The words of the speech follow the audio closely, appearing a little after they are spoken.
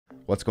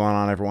What's going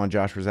on, everyone?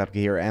 Josh Rzepka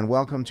here, and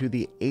welcome to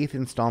the 8th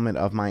installment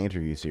of my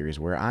interview series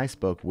where I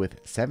spoke with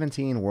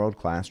 17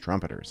 world-class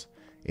trumpeters.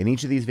 In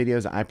each of these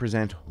videos, I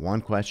present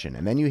one question,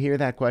 and then you hear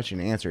that question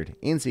answered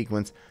in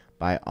sequence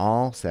by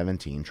all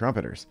 17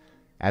 trumpeters.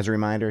 As a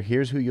reminder,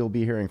 here's who you'll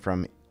be hearing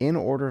from in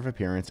order of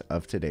appearance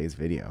of today's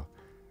video.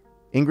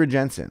 Ingrid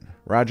Jensen,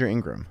 Roger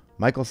Ingram,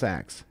 Michael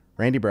Sachs,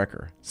 Randy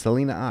Brecker,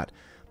 Selina Ott,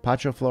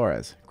 Pacho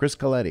Flores,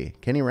 Coletti,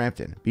 Kenny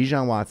Rampton,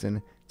 Bijon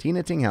Watson, Tine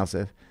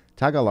Helseth,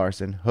 Tage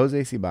Larsen,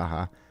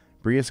 Sibaja,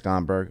 Bria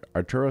Skonberg,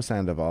 Arturo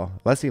Sandoval,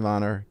 Lessie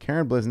Vonner,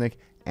 Karin Bliznik,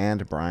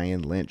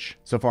 and Lynch.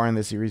 So far in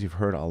this series, you've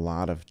heard a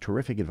lot of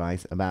terrific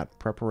advice about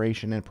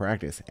preparation and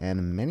practice,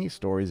 and many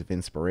stories of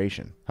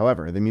inspiration.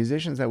 However, the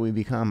musicians that we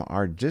become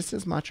are just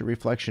as much a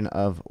reflection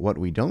of what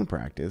we don't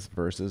practice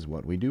versus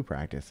what we do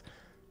practice.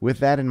 With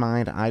that in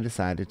mind, I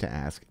decided to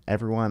ask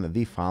everyone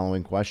the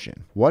following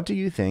question. What do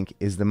you think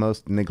is the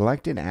most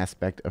neglected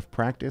aspect of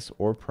practice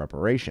or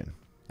preparation?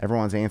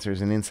 Everyone's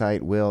answers and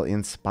insight will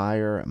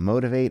inspire,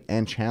 motivate,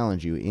 and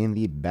challenge you in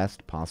the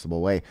best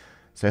possible way.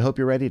 So I hope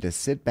you're ready to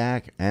sit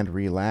back and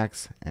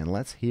relax, and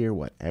let's hear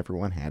what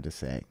everyone had to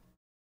say.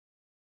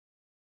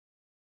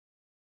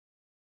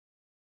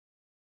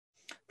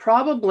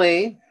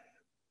 Probably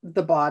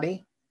the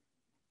body.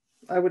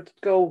 I would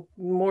go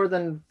more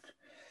than,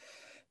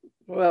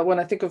 well, when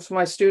I think of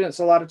my students,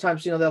 a lot of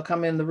times, they'll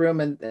come in the room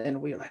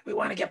and we're like, we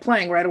want to get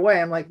playing right away.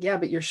 I'm like, yeah,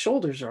 but your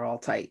shoulders are all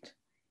tight.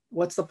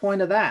 What's the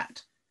point of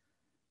that?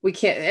 We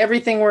can't,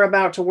 everything we're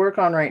about to work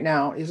on right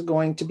now is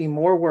going to be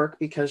more work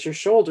because your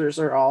shoulders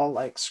are all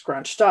like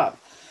scrunched up.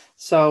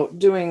 So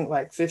doing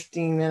like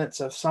 15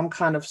 minutes of some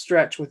kind of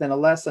stretch within a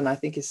lesson, I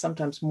think is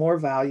sometimes more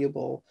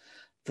valuable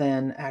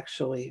than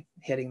actually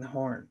hitting the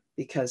horn,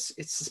 because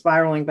it's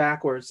spiraling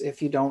backwards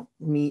if you don't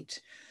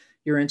meet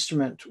your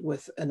instrument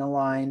with an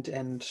aligned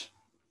and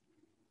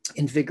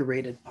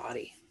invigorated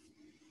body.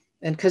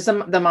 And because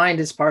the mind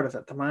is part of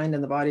it. The mind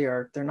and the body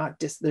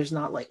there's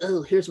not like,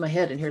 oh, here's my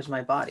head and here's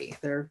my body.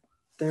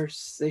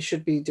 They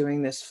should be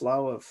doing this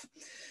flow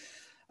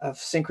of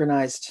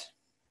synchronized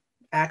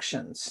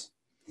actions.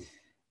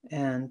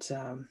 And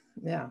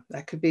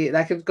that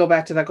could go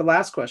back to that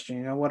last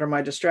question. What are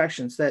my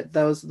distractions? That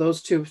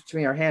those two to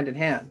me are hand in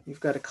hand. You've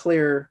got to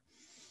clear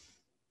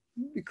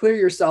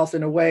yourself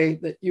in a way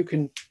that you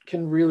can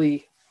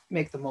really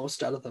make the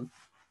most out of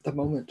the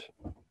moment.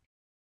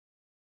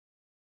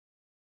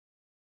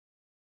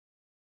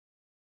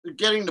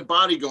 Getting the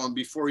body going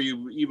before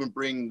you even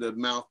bring the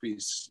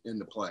mouthpiece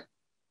into play.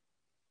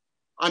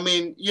 I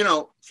mean, you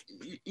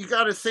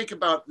got to think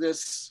about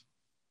this.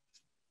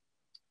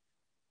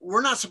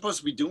 We're not supposed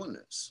to be doing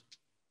this.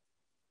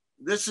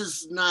 This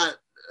is not,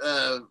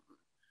 our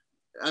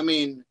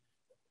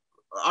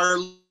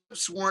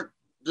lips weren't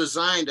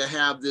designed to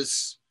have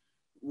this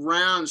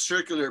round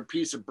circular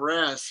piece of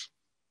brass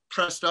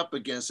pressed up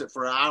against it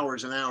for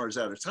hours and hours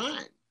at a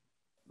time.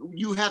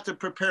 You have to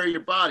prepare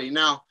your body.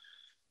 Now,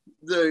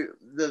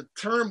 the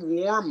term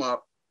warm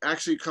up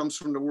actually comes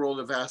from the world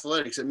of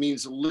athletics. It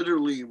means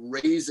literally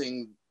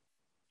raising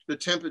the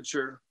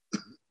temperature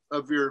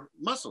of your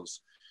muscles.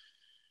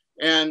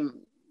 And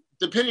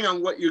depending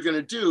on what you're going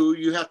to do,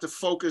 you have to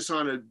focus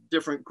on a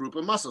different group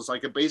of muscles.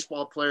 Like a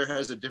baseball player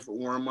has a different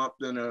warm up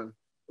than a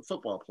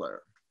football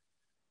player.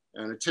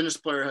 And a tennis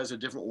player has a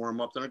different warm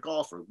up than a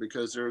golfer,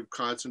 because they're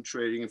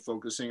concentrating and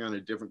focusing on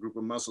a different group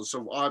of muscles.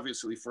 So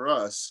obviously for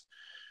us,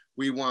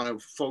 we want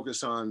to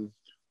focus on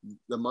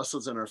the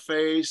muscles in our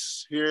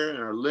face here and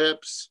our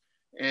lips,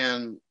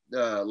 and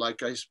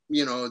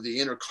the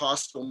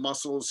intercostal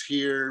muscles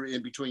here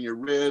in between your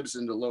ribs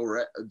and the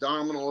lower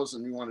abdominals,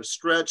 and you want to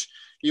stretch.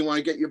 You want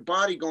to get your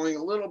body going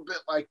a little bit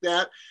like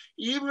that,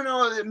 even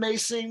though it may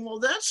seem, well,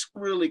 that's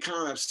really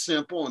kind of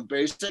simple and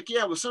basic.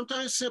 Yeah, well,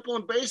 sometimes simple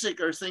and basic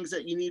are things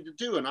that you need to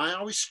do. And I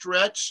always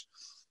stretch,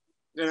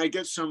 and I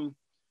get some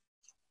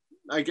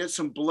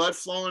blood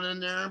flowing in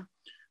there.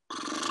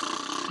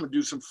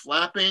 Do some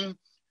flapping.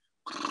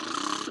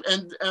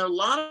 And a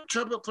lot of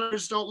trumpet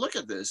players don't look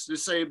at this. They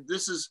say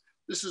this is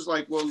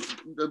like, well,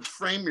 to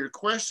frame your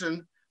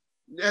question,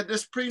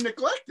 that's pretty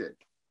neglected.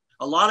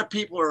 A lot of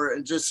people are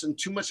just in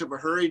too much of a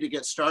hurry to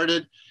get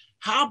started.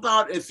 How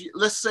about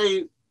let's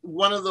say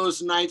one of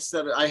those nights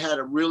that I had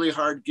a really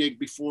hard gig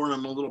before and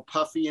I'm a little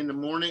puffy in the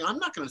morning, I'm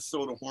not going to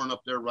throw the horn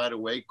up there right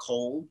away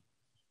cold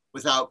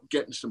without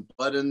getting some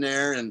blood in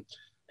there. And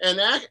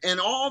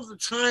all the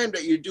time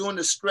that you're doing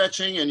the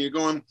stretching and you're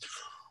going,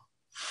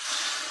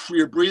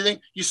 you're breathing,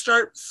 you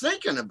start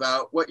thinking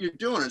about what you're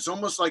doing. It's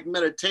almost like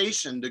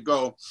meditation to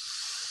go.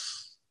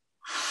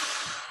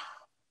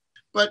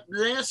 But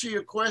to answer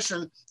your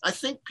question, I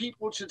think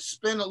people should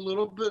spend a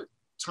little bit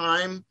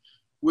time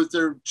with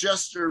their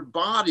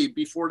body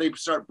before they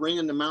start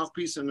bringing the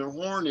mouthpiece and their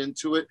horn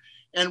into it,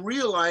 and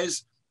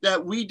realize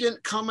that we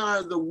didn't come out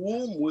of the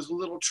womb with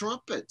little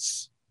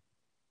trumpets.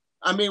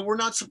 I mean, we're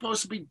not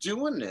supposed to be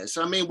doing this.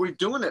 I mean, we're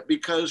doing it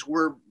because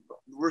we're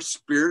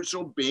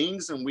spiritual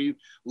beings and we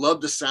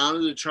love the sound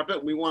of the trumpet.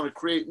 And we want to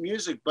create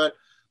music, but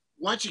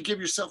why don't you give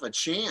yourself a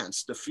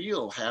chance to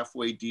feel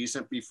halfway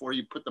decent before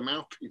you put the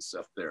mouthpiece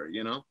up there,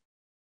 you know?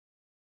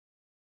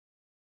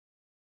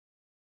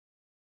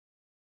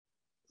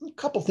 A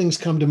couple things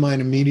come to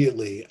mind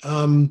immediately.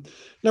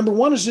 Number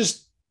one is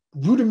just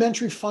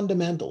rudimentary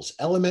fundamentals,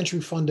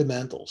 elementary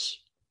fundamentals.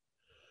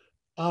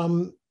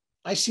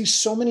 I see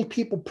so many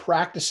people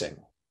practicing.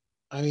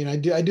 I mean, I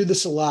do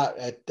this a lot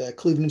at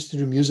Cleveland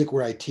Institute of Music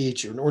where I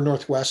teach, or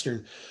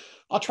Northwestern.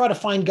 I'll try to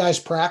find guys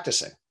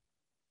practicing.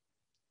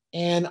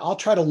 And I'll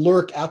try to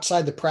lurk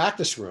outside the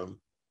practice room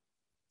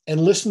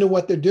and listen to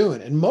what they're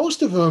doing. And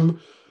most of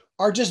them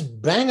are just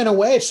banging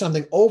away at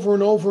something over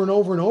and over and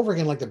over and over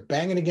again, like they're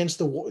banging against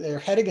their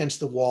head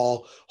against the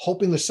wall,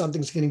 hoping that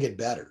something's going to get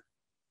better.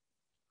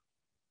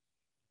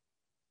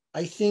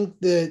 I think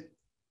that,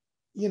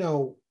 you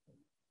know,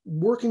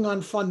 working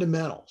on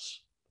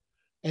fundamentals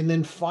and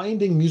then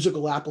finding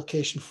musical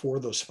application for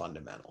those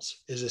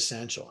fundamentals is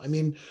essential. I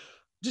mean,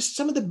 just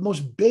some of the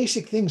most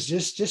basic things,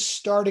 just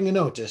starting a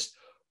note, just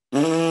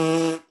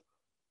whether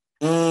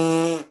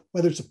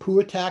it's a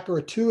poo attack or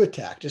a two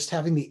attack, just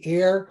having the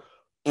air,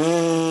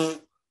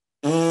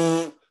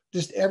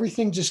 just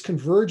everything just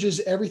converges.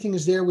 Everything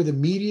is there with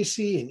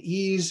immediacy and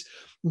ease.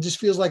 It just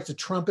feels like the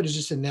trumpet is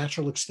just a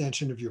natural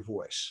extension of your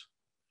voice.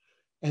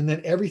 And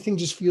then everything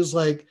just feels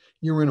like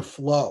you're in a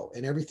flow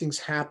and everything's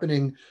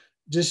happening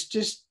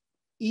just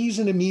ease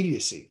and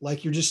immediacy,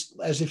 like you're just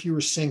as if you were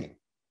singing.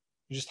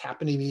 You just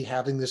happen to be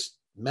having this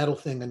metal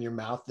thing in your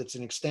mouth that's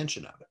an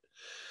extension of it.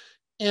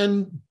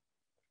 And,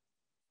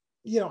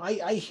 you know,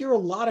 I hear a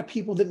lot of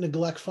people that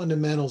neglect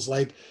fundamentals,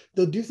 like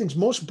they'll do things.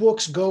 Most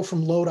books go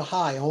from low to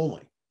high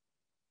only.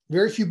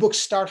 Very few books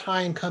start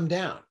high and come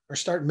down, or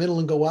start middle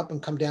and go up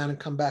and come down and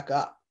come back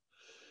up.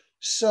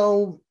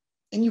 So,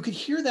 and you could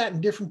hear that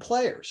in different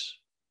players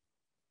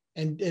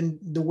and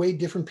the way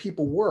different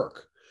people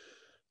work.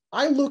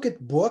 I look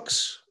at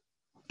books,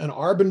 an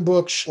Arbin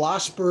book,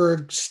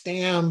 Schlossberg,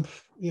 Stamp,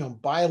 you know,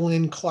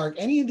 Biolin, Clark,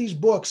 any of these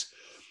books,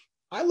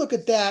 I look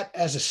at that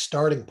as a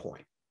starting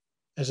point,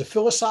 as a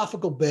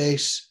philosophical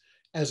base,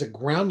 as a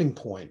grounding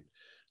point,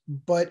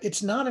 but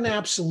it's not an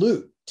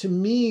absolute. To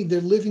me,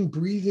 they're living,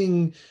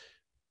 breathing,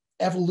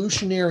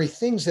 evolutionary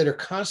things that are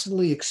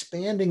constantly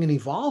expanding and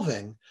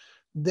evolving,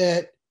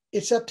 that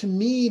it's up to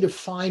me to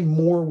find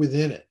more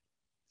within it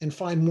and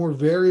find more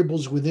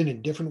variables within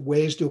it, different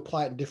ways to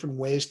apply it and different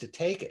ways to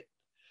take it.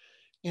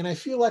 And I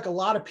feel like a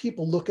lot of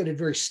people look at it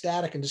very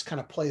static and just kind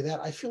of play that.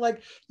 I feel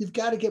like you've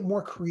got to get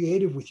more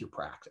creative with your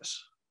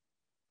practice.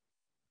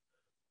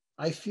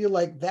 I feel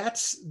like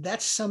that's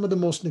some of the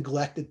most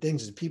neglected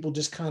things, is people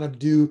just kind of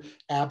do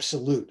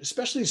absolute,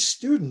 especially as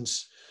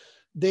students.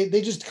 They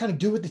just kind of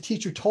do what the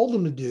teacher told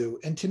them to do.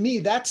 And to me,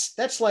 that's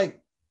the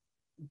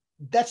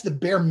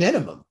bare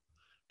minimum.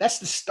 That's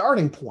the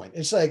starting point.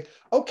 It's like,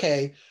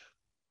 okay,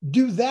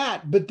 do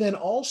that, but then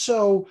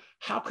also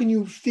how can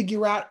you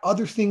figure out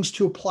other things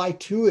to apply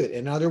to it,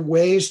 and other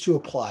ways to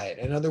apply it,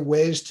 and other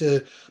ways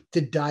to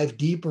dive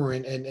deeper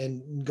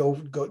and go,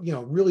 you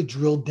know, really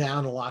drill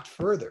down a lot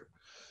further.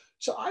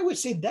 So I would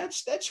say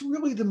that's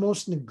really the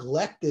most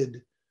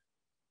neglected,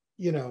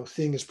 you know,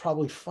 thing, is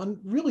probably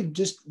fun, really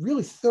just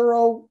really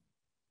thorough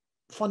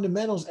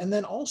fundamentals, and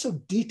then also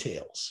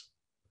details.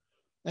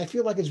 I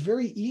feel like it's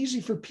very easy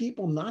for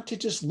people not to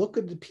just look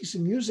at the piece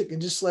of music and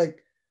just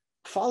like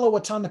follow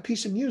what's on the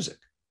piece of music,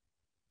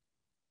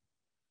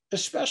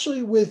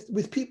 especially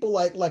with people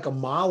like a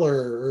Mahler,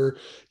 or,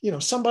 you know,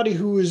 somebody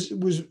who was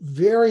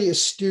very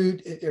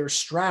astute, or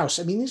Strauss.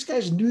 I mean, these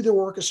guys knew their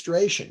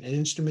orchestration and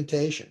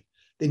instrumentation.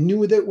 They knew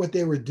what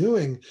they were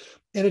doing,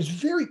 and it's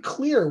very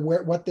clear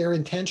what their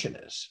intention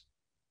is.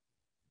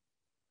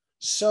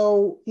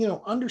 So, you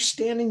know,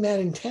 understanding that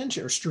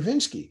intention, or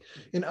Stravinsky,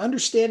 and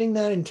understanding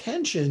that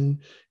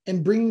intention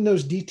and bringing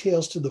those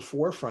details to the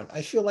forefront,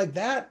 I feel like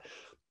that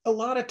a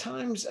lot of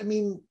times, I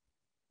mean,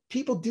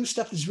 people do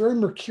stuff that's very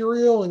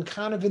mercurial and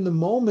kind of in the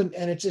moment,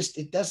 and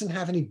it doesn't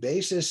have any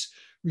basis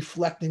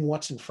reflecting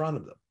what's in front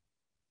of them.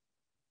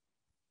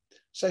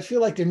 So I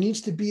feel like there needs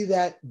to be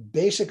that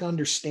basic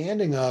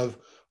understanding of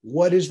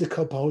what is the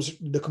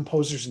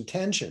composer's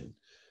intention.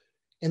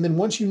 And then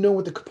once you know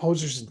what the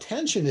composer's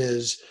intention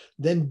is,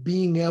 then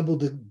being able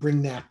to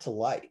bring that to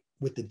light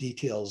with the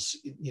details,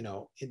 you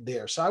know, in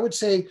there. So I would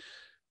say,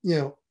 you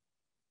know,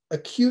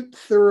 acute,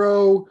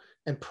 thorough,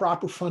 and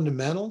proper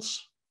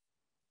fundamentals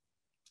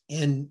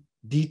and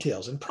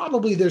details. And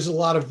probably there's a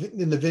lot of,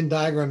 in the Venn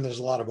diagram, there's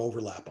a lot of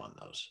overlap on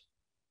those.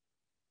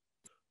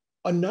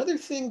 Another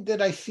thing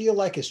that I feel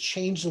like has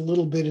changed a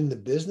little bit in the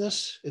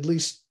business, at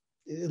least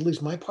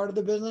my part of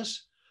the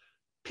business,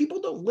 people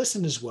don't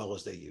listen as well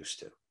as they used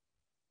to.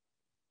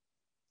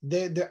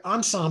 Their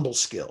ensemble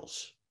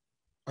skills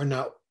are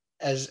not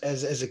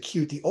as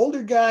acute. The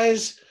older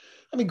guys,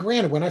 I mean,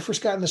 granted, when I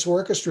first got in this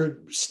orchestra,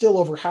 still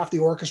over half the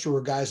orchestra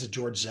were guys that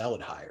George Zell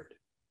had hired.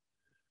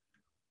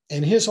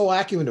 And his whole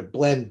acumen to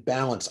blend,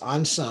 balance,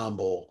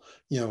 ensemble,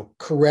 you know,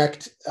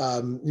 correct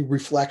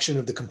reflection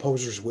of the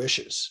composer's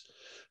wishes,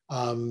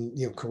 you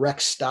know,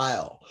 correct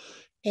style.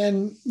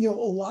 And, you know,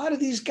 a lot of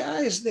these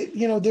guys that,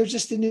 you know, they're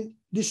just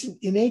this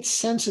innate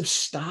sense of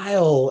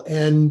style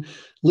and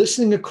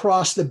listening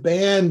across the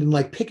band and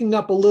like picking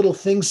up a little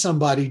thing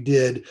somebody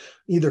did,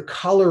 either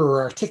color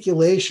or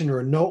articulation or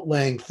a note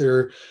length,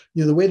 or,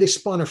 you know, the way they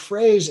spun a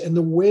phrase and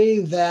the way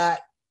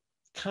that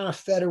kind of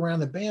fed around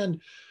the band.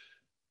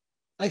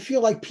 I feel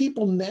like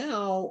people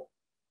now,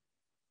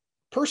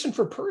 person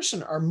for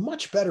person, are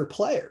much better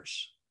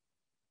players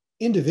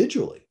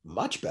individually,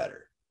 much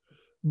better.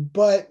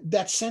 But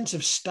that sense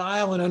of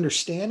style and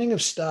understanding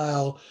of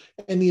style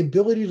and the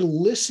ability to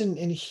listen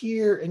and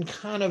hear and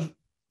kind of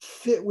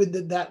fit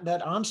with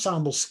that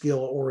ensemble skill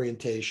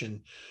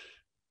orientation,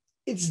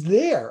 it's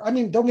there. I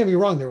mean, don't get me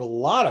wrong, there are a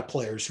lot of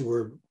players who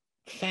are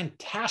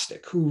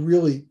fantastic, who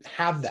really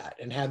have that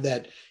and have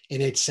that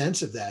innate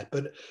sense of that.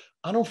 But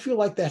I don't feel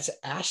like that's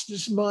asked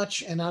as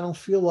much, and I don't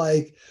feel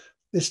like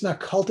it's not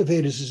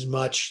cultivated as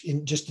much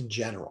in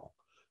general.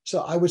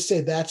 So I would say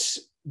that's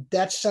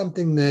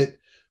something that,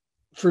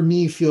 for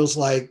me, feels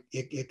like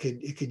it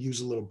could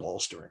use a little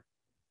bolstering.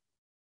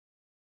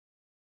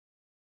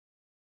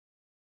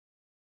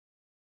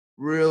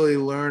 Really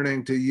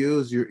learning to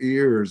use your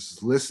ears,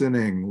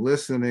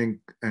 listening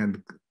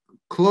and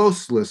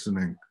close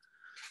listening.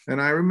 And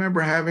I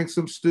remember having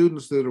some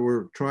students that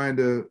were trying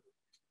to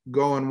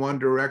go in one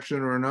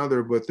direction or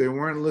another, but they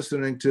weren't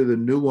listening to the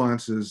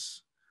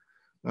nuances,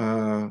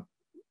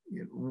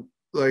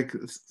 like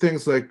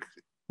things like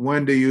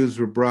when to use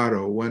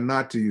vibrato, when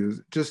not to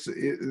use. Just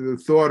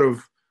the thought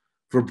of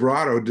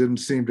vibrato didn't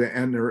seem to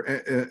enter,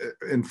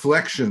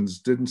 inflections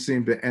didn't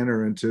seem to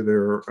enter into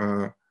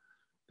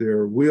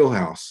their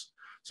wheelhouse.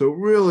 So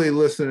really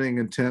listening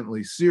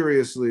intently,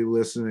 seriously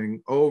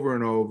listening over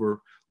and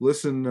over,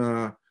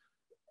 listen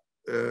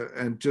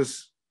and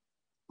just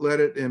let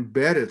it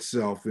embed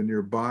itself in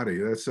your body.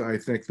 That's, I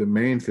think, the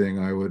main thing.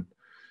 I would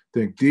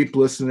think deep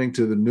listening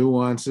to the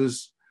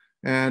nuances.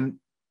 And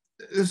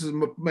this is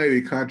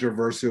maybe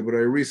controversial, but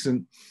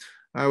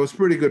I was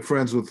pretty good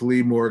friends with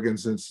Lee Morgan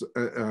since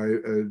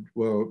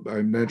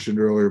I mentioned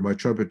earlier, my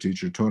trumpet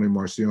teacher, Tony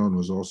Marcion,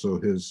 was also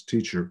his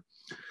teacher.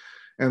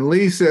 And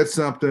Lee said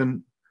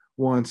something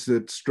once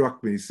that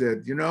struck me. He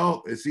said, you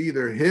know, it's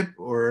either hip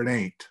or it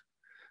ain't.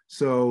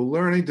 So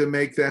learning to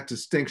make that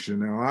distinction.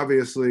 Now,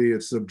 obviously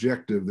it's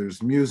subjective,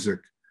 there's music,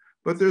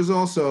 but there's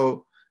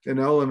also an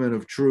element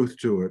of truth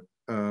to it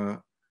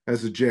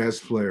as a jazz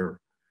player.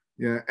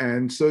 Yeah,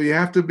 and so you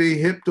have to be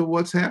hip to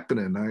what's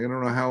happening. I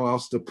don't know how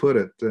else to put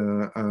it.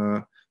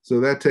 So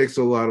that takes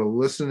a lot of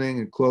listening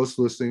and close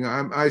listening.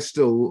 I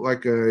still,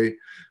 like I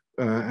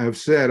have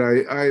said,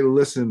 I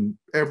listen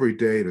every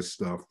day to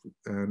stuff,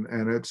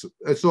 and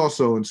it's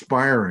also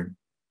inspiring,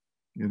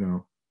 you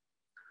know.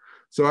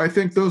 So I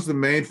think those are the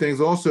main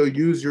things. Also,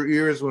 use your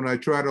ears when I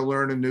try to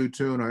learn a new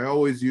tune. I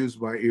always use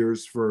my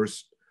ears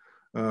first,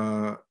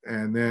 and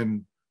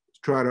then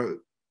try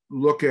to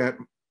look at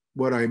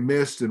what I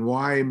missed and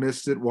why I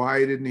missed it, why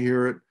I didn't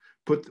hear it.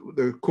 Put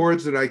the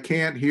chords that I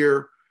can't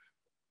hear,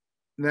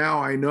 now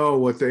I know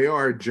what they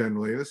are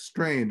generally. It's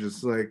strange.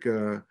 It's like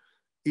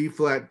E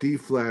flat, D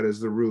flat is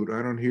the root.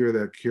 I don't hear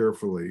that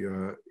carefully.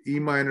 E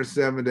minor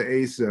 7 to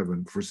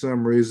A7. For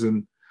some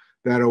reason,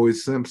 that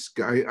always seems,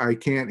 I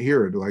can't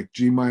hear it. Like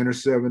G minor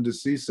 7 to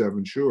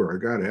C7, sure, I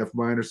got it. F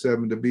minor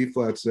 7 to B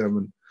flat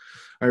 7.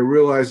 I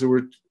realized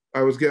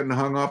I was getting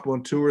hung up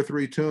on 2 or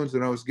 3 tunes,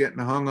 and I was getting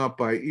hung up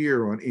by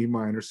ear on E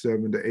minor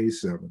 7 to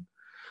A7.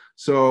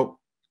 So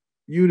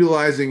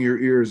utilizing your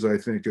ears, I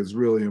think, is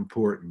really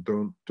important.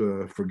 Don't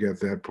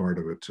forget that part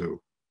of it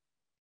too.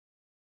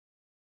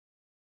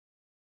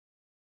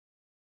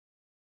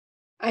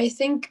 I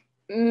think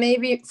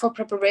maybe for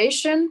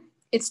preparation,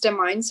 it's the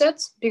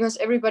mindset, because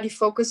everybody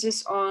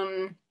focuses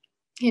on,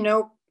 you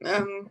know,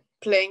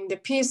 playing the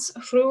piece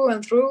through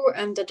and through,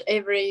 and that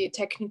every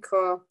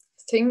technical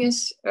thing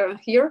is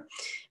here.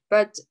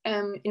 But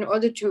in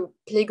order to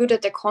play good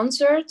at the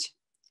concert,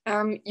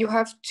 you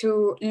have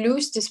to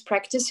lose this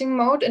practicing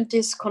mode and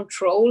this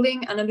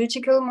controlling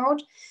analytical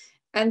mode,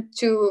 and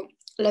to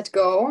let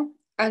go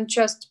and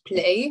just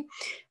play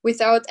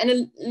without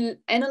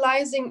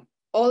analyzing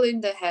all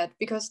in the head,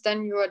 because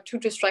then you are too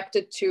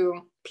distracted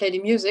to play the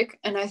music.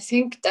 And I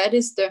think that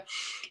is the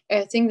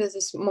thing that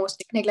is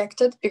most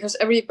neglected, because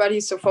everybody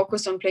is so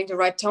focused on playing the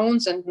right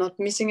tones and not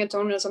missing a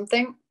tone or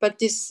something. But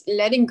this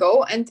letting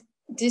go, and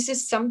this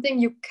is something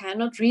you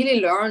cannot really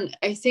learn.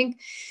 I think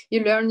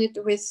you learn it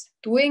with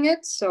doing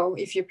it. So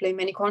if you play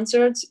many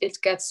concerts,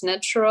 it gets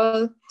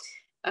natural,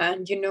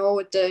 and you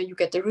know, you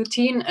get the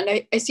routine.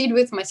 And I see it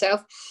with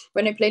myself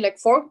when I play like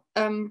four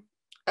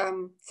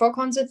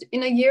concerts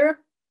in a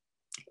year.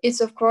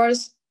 It's of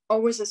course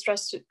always a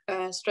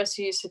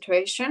stressy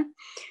situation.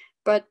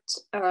 But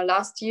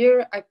last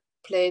year I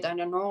played, I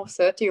don't know,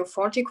 30 or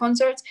 40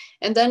 concerts.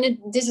 And then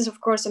this is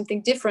of course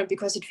something different,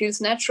 because it feels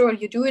natural.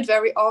 You do it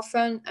very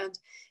often, and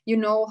you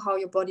know how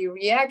your body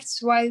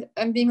reacts while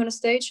being on a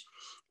stage.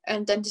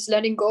 And then this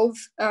letting go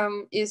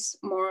is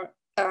more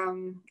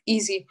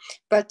easy.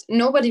 But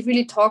nobody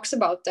really talks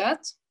about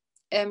that.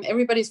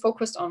 Everybody's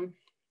focused on,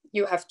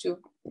 you have to,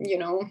 you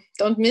know,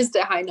 don't miss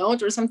the high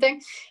note or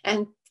something.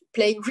 And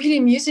play really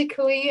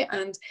musically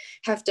and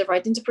have the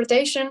right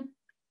interpretation.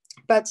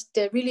 But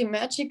the really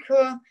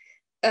magical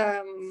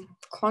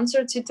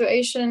concert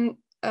situations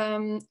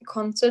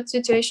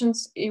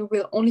you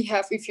will only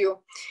have if you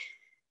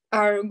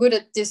are good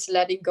at this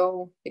letting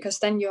go, because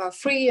then you are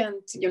free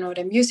and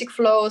the music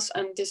flows,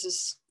 and this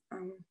is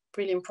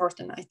really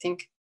important, I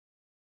think.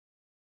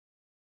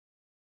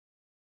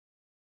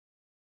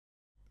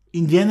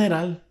 In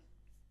general,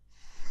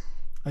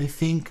 I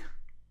think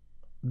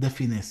the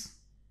finesse.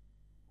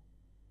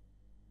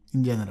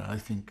 In general, I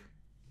think.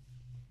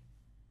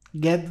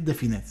 Get the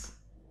finesse.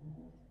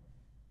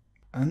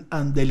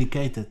 And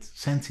delicate,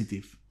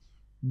 sensitive,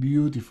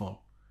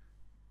 beautiful.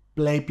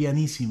 Play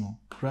pianissimo,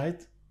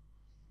 right?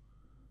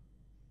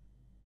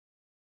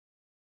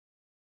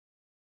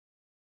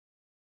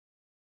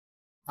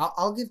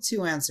 I'll give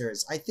two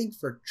answers. I think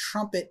for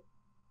trumpet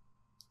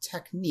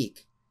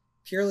technique,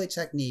 purely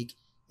technique,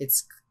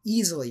 it's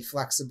easily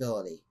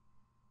flexibility.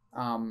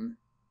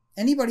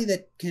 Anybody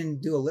that can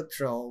do a lip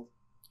trill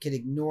can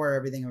ignore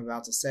everything I'm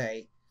about to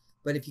say.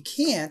 But if you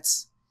can't,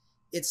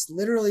 it's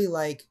literally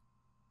like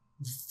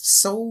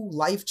so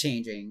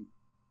life-changing.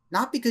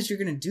 Not because you're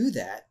going to do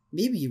that.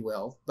 Maybe you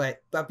will,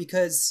 but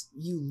because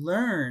you've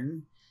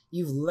learned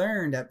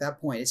at that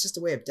point. It's just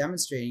a way of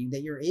demonstrating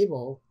that you're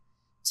able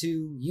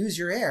to use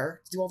your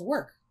air to do all the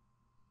work.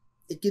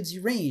 It gives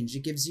you range.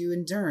 It gives you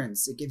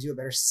endurance. It gives you a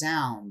better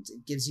sound.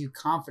 It gives you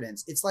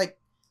confidence. It's like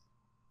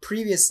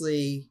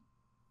previously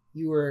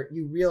you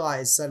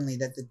realized suddenly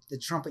that the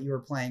trumpet you were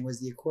playing was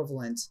the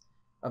equivalent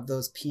of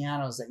those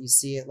pianos that you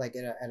see at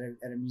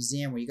a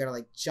museum where you got to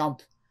like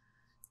jump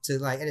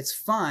to and it's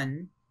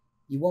fun.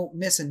 You won't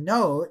miss a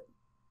note,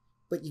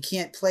 but you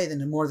can't play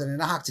them more than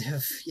an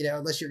octave,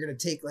 unless you're going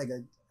to take like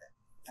an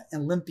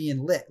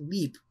Olympian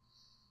leap.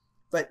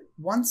 But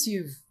once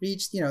you've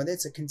reached,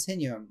 it's a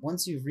continuum.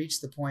 Once you've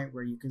reached the point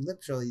where you can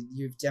lip trill,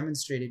 you've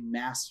demonstrated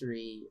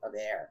mastery of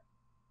air.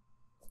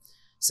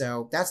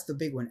 So that's the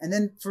big one. And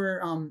then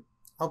for,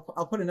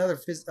 I'll put another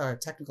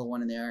technical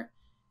one in there,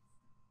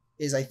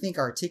 is I think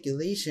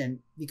articulation,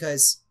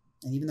 because,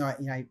 and even though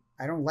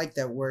I don't like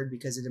that word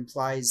because it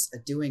implies a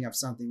doing of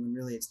something when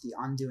really it's the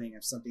undoing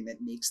of something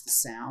that makes the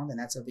sound, and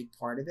that's a big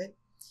part of it.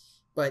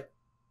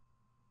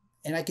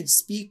 And I could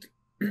speak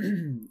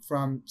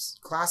from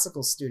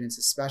classical students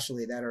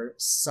especially that are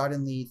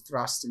suddenly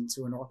thrust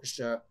into an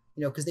orchestra,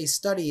 because they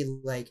study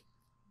like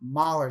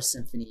Mahler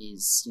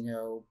symphonies,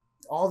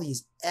 all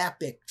these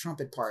epic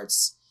trumpet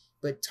parts,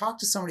 but talk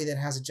to somebody that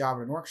has a job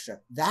in an orchestra.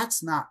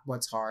 That's not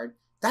what's hard.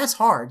 That's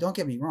hard, don't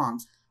get me wrong.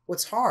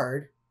 What's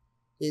hard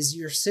is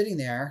you're sitting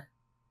there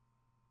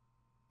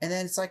and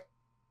then it's like,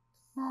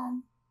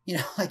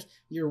 like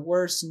your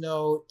worst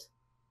note,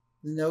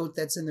 the note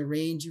that's in the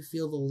range you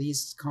feel the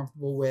least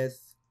comfortable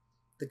with,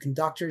 the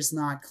conductor's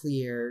not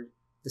clear,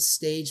 the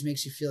stage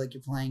makes you feel like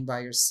you're playing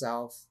by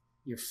yourself,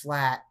 you're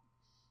flat.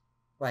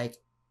 Like,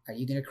 are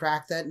you going to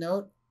crack that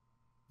note?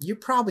 You're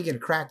probably going to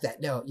crack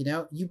that note,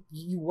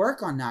 You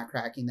work on not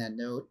cracking that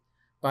note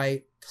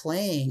by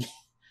playing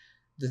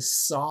the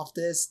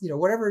softest,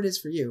 whatever it is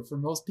for you. For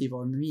most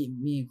people, and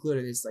me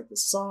included, it's like the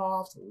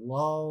soft,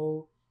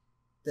 low.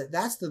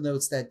 That's the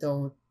notes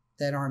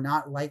that are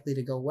not likely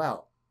to go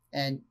well.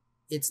 And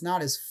it's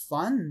not as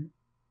fun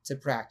to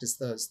practice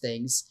those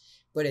things,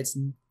 but it's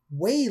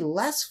way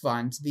less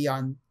fun to be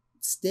on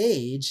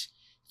stage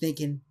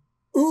thinking,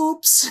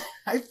 oops,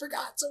 I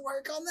forgot to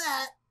work on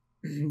that.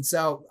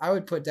 So I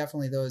would put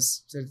definitely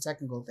those sort of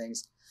technical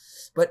things.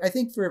 But I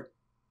think for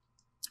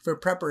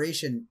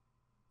preparation,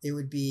 it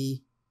would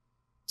be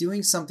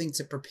doing something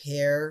to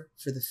prepare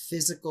for the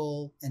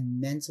physical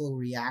and mental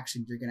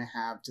reaction you're going to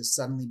have to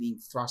suddenly being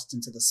thrust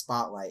into the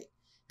spotlight.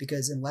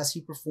 Because unless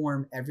you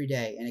perform every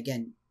day, and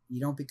again, you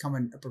don't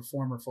become a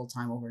performer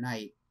full-time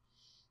overnight,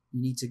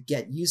 you need to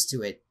get used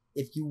to it.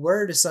 If you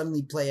were to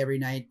suddenly play every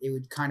night, it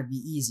would kind of be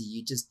easy.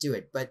 You just do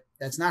it. But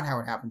that's not how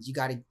it happens. You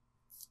got to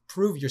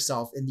prove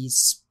yourself in these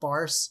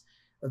sparse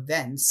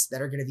events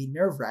that are going to be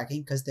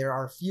nerve-wracking because there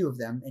are a few of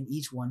them and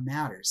each one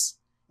matters.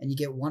 And you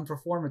get one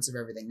performance of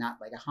everything, not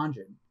like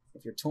 100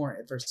 if you're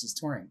touring versus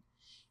touring.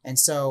 And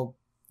so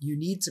you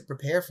need to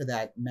prepare for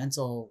that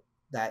mental,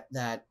 that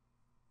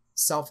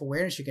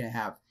self-awareness you're going to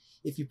have.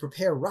 If you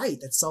prepare right,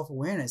 that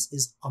self-awareness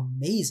is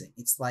amazing.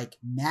 It's like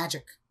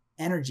magic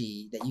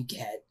energy that you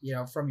get,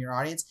 from your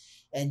audience,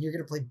 and you're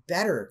going to play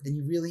better than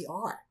you really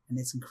are. And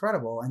it's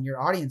incredible. And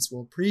your audience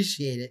will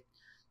appreciate it,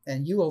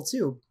 and you will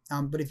too.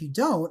 But if you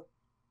don't,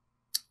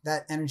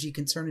 that energy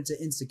can turn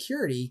into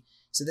insecurity.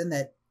 So then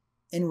that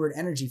inward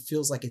energy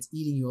feels like it's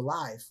eating you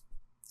alive,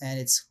 and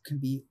it can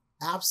be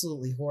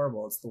absolutely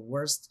horrible. It's the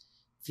worst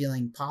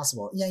feeling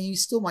possible. Yeah, you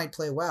still might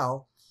play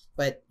well,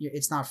 but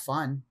it's not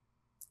fun.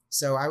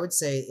 So I would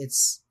say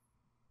it's,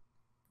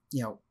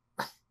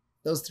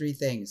 those three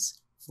things: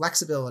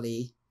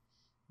 flexibility,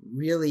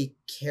 really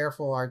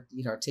careful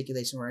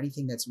articulation or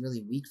anything that's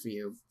really weak for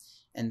you,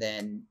 and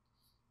then,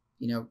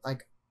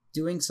 like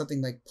doing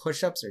something like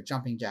push-ups or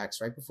jumping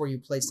jacks right before you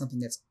play something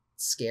that's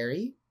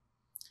scary.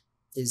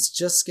 is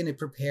just going to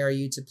prepare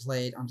you to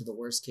play it under the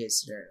worst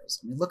case scenarios.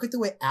 I mean, look at the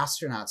way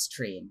astronauts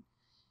train.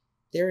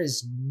 There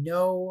is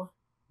no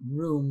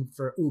room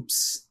for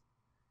oops.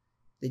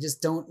 They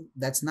just don't,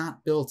 that's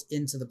not built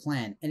into the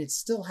plan. And it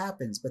still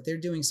happens, but they're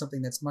doing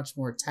something that's much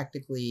more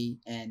technically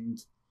and,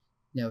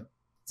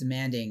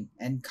 demanding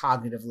and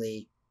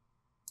cognitively.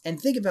 And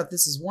think about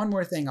this as one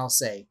more thing I'll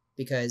say,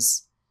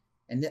 because,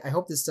 and I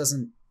hope this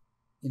doesn't,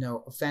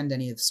 offend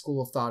any of the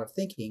school of thought of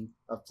thinking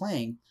of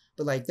playing,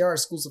 but like there are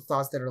schools of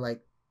thoughts that are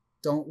like,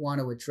 don't want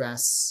to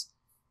address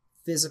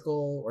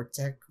physical or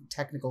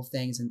technical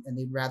things, and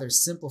they'd rather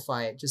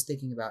simplify it just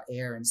thinking about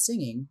air and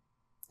singing.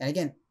 And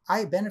again,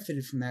 I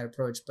benefited from that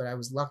approach, but I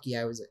was lucky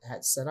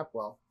had set up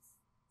well.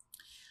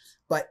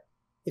 But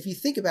if you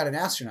think about an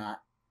astronaut,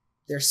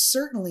 they're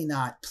certainly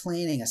not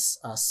planning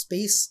a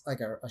space, like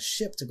a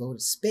ship to go to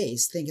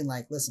space, thinking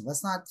like, listen,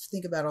 let's not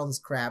think about all this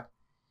crap.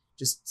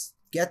 Just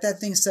get that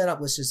thing set up.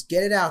 Let's just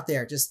get it out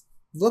there. Just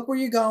look where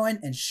you're going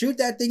and shoot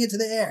that thing into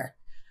the air.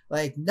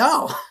 Like,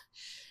 no.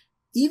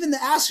 Even the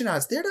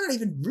astronauts, they're not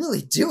even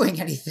really doing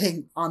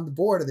anything on the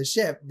board of the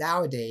ship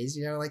nowadays,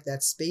 like that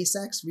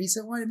SpaceX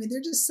recent one. I mean,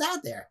 they're just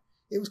sat there.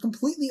 It was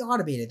completely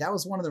automated. That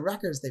was one of the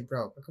records they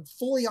broke, a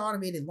fully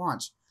automated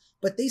launch.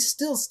 But they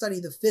still study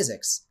the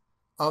physics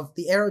of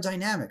the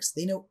aerodynamics.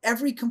 They know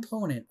every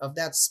component of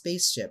that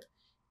spaceship,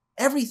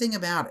 everything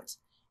about it.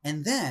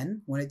 And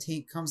then when it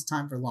comes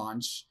time for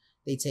launch,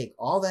 they take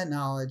all that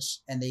knowledge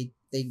and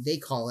they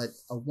call it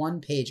a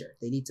one-pager.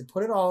 They need to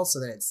put it all so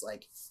that it's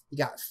like, you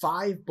got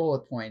 5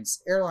 bullet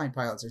points. Airline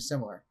pilots are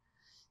similar.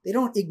 They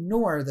don't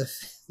ignore the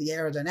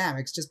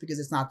aerodynamics just because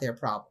it's not their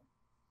problem.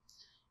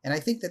 And I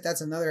think that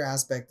that's another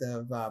aspect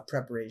of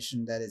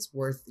preparation that is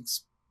worth,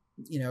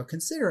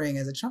 considering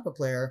as a trumpet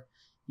player.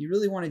 You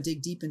really want to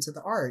dig deep into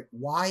the art.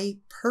 Why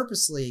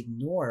purposely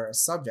ignore a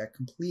subject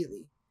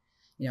completely?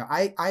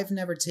 I've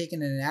never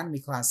taken an anatomy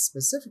class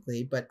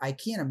specifically, but I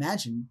can't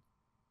imagine.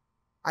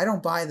 I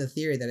don't buy the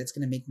theory that it's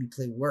going to make me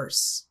play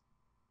worse.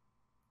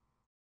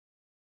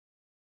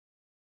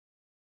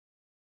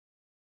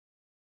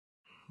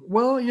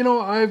 Well,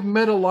 I've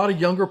met a lot of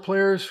younger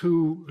players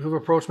who have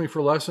approached me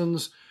for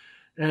lessons,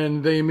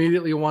 and they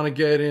immediately want to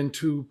get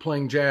into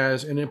playing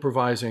jazz and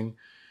improvising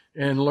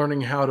and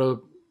learning how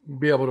to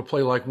be able to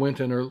play like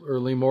Wynton or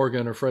Lee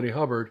Morgan or Freddie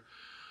Hubbard,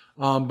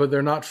 but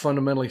they're not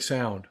fundamentally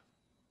sound.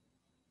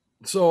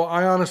 So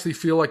I honestly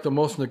feel like the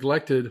most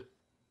neglected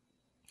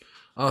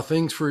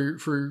things for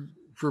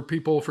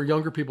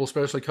younger people,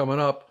 especially coming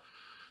up,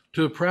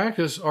 to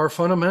practice are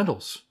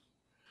fundamentals.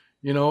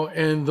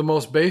 And the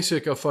most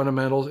basic of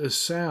fundamentals is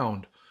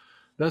sound.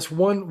 That's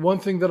one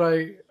thing that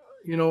I,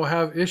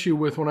 have issue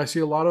with when I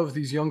see a lot of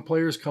these young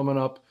players coming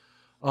up.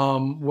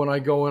 When I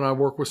go and I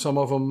work with some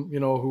of them,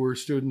 who are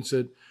students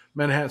at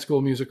Manhattan School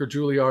of Music or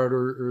Juilliard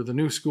or the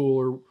New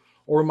School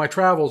or in my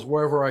travels,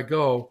 wherever I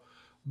go,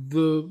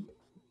 the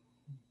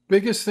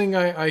biggest thing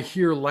I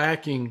hear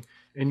lacking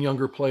in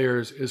younger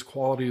players is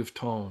quality of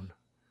tone.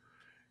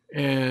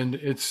 And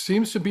it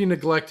seems to be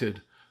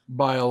neglected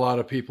by a lot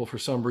of people for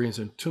some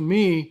reason. To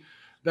me,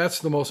 that's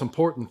the most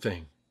important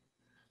thing.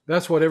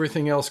 That's what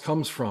everything else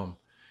comes from.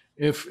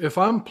 If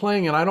I'm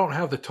playing and I don't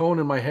have the tone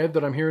in my head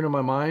that I'm hearing in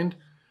my mind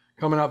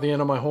coming out the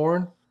end of my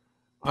horn,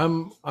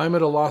 I'm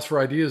at a loss for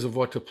ideas of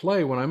what to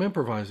play when I'm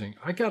improvising.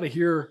 I got to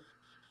hear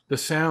the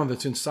sound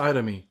that's inside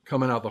of me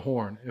coming out the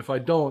horn. If I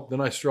don't,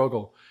 then I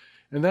struggle.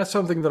 And that's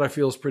something that I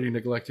feel is pretty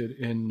neglected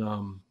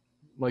in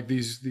like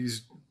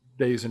these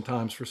days and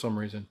times for some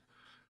reason.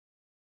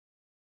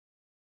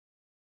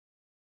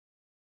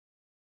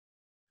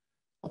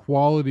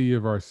 Quality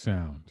of our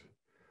sound.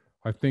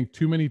 I think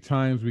too many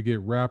times we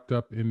get wrapped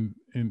up in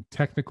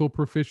technical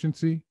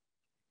proficiency,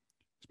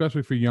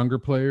 especially for younger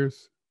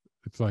players.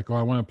 It's like, oh,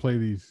 I want to play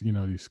these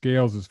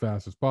scales as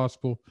fast as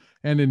possible.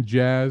 And in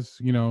jazz,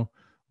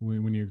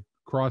 when you're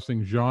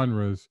crossing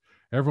genres,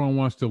 everyone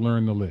wants to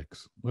learn the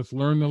licks. Let's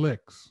learn the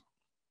licks.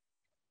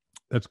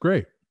 That's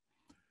great.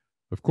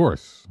 Of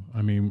course.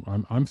 I mean,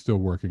 I'm still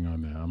working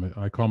on that.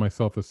 I call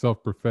myself a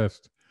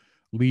self-professed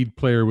lead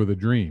player with a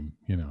dream.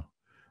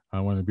 I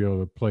want to be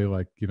able to play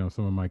like,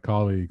 some of my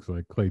colleagues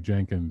like Clay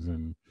Jenkins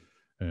and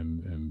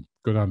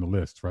go down the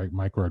list, right?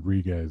 Mike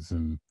Rodriguez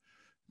and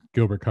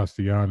Gilbert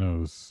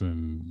Castellanos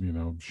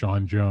and,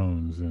 Sean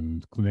Jones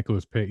and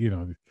Nicholas Pay,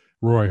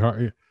 Roy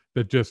Hart,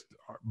 that just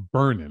are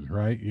burning,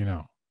 right?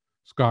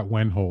 Scott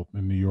Wenholt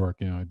in New York,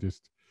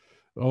 just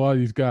a lot of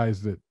these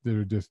guys that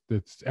are just,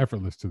 it's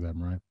effortless to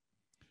them, right?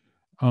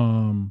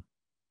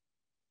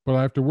 But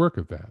I have to work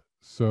at that.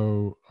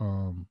 So,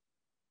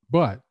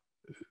 but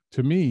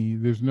to me,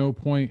 there's no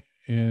point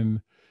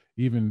in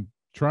even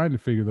trying to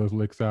figure those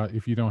licks out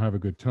if you don't have a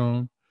good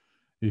tone,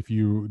 if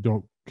you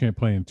can't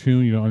play in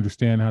tune, you don't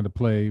understand how to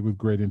play with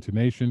great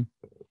intonation.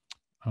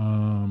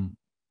 I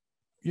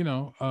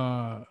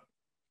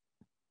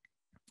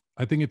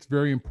think it's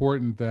very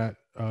important that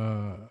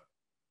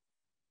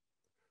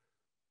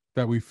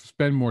we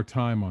spend more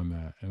time on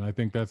that. And I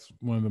think that's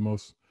one of the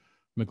most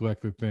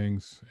neglected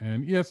things.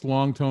 And yes,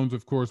 long tones,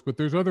 of course, but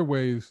there's other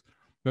ways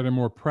that are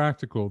more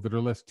practical, that are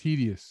less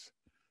tedious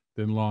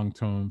than long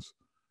tones,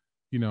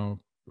 you know,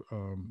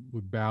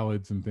 with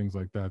ballads and things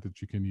like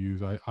that you can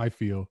use. I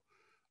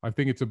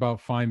think it's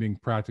about finding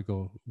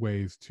practical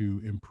ways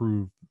to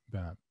improve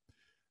that.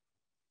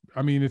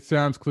 I mean, it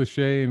sounds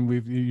cliche, and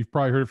you've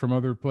probably heard it from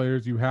other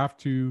players. You have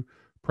to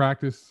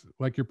practice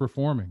like you're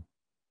performing.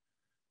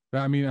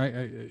 I mean,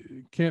 I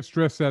can't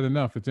stress that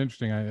enough. It's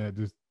interesting. I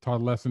just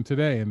taught a lesson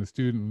today, and the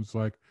student was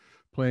like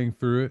playing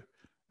through it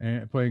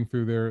and playing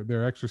through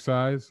their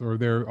exercise or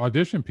their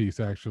audition piece,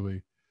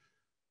 actually,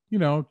 you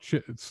know,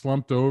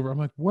 slumped over. I'm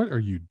like, what are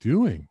you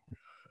doing?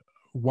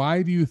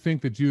 Why do you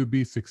think that you would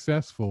be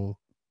successful?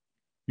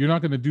 You're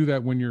not going to do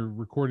that when you're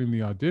recording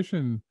the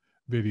audition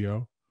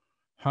video.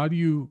 How do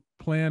you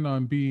plan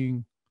on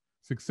being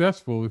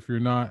successful if you're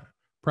not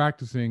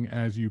practicing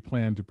as you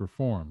plan to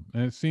perform?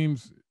 And it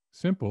seems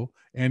simple,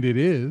 and it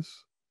is,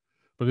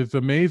 but it's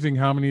amazing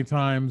how many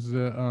times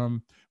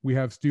we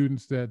have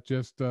students that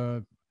just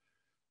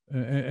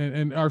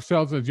and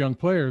ourselves as young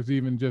players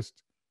even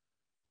just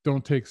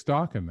don't take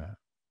stock in that.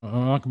 I'm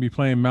not going to be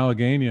playing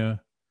Malagueña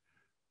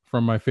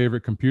from my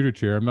favorite computer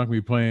chair. I'm not going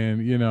to be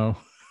playing, you know,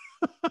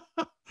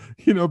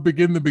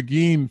 Begin the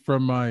Beguine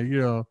from my,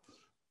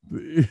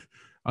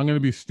 I'm going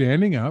to be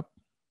standing up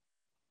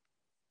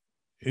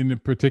in the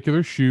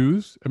particular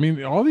shoes. I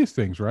mean, all these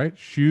things, right?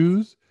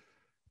 Shoes.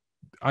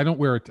 I don't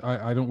wear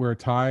a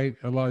tie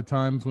a lot of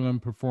times when I'm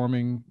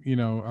performing,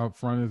 out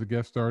front as a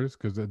guest artist,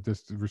 because that's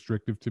just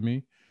restrictive to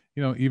me.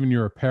 Even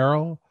your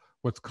apparel,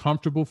 what's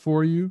comfortable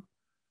for you.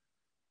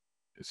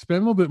 Spend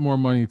a little bit more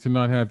money to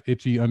not have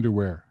itchy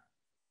underwear.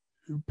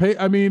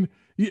 I mean,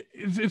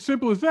 it's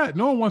simple as that.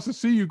 No one wants to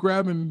see you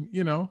grabbing,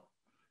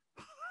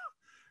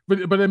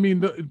 But I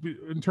mean,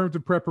 in terms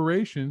of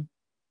preparation,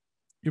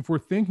 if we're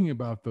thinking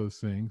about those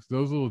things,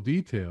 those little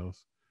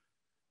details,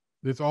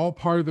 it's all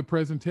part of the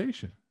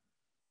presentation.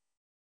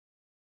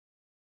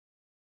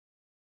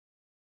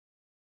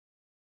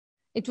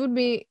 It would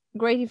be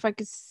great if I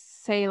could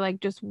say like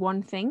just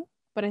one thing,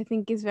 but I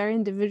think it's very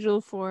individual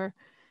for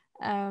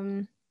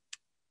every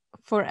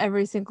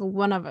single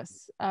one of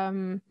us.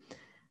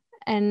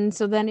 And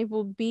so then it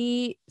will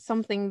be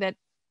something that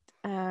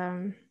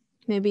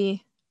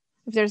maybe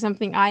if there's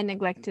something I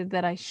neglected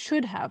that I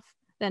should have,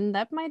 then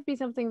that might be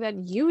something that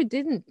you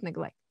didn't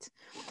neglect.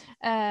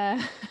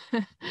 But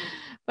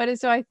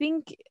so I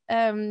think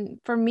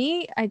for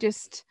me, I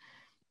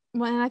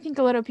think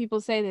a lot of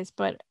people say this,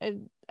 but I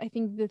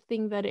think the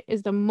thing that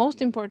is the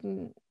most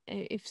important,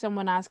 if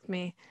someone asked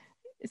me,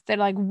 is there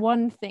like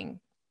one thing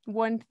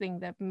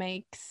that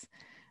makes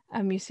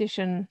a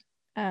musician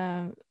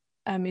kind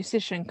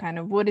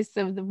of, what is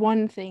the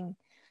one thing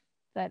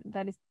that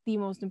is the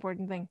most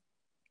important thing?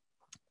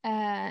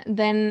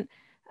 Then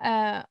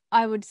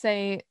I would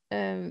say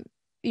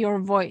your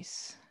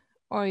voice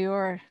or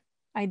your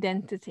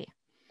identity.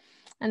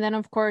 And then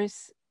of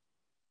course,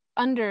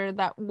 under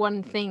that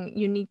one thing,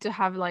 you need to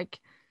have like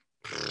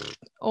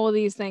all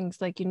these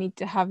things. Like you need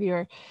to have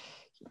your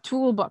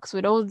toolbox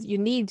with all you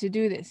need to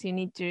do this. You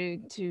need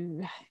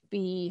to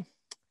be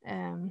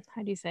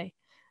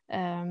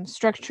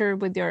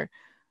structured with your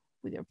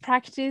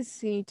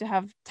practice. You need to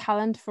have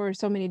talent for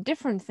so many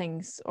different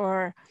things,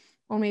 or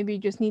maybe you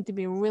just need to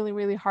be a really,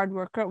 really hard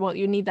worker. Well,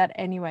 you need that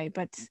anyway,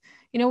 but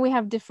we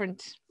have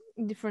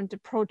different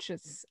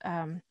approaches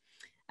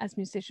as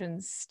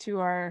musicians to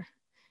our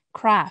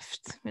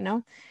craft,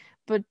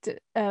 but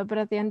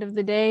at the end of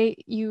the day,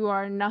 you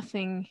are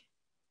nothing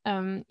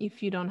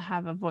if you don't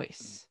have a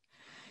voice.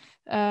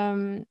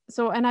 And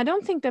I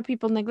don't think that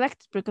people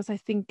neglect it, because I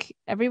think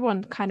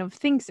everyone kind of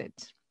thinks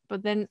it,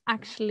 but then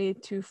actually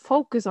to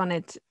focus on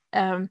it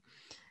and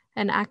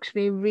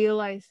actually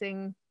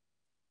realizing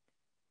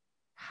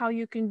how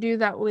you can do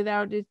that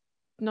without it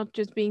not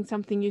just being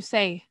something you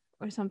say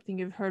or something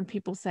you've heard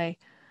people say,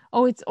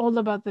 oh, it's all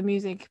about the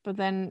music, but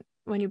then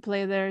when you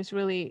play, there's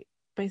really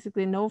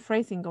basically no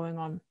phrasing going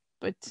on.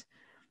 But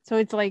so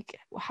it's like,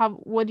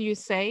 what do you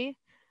say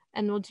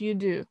and what do you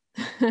do?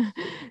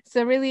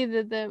 So really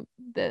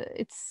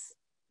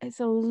it's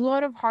a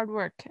lot of hard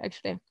work,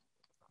 actually,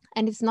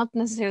 and it's not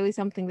necessarily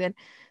something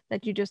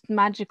that you just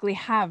magically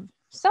have.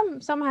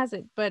 Some has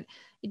it, but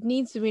it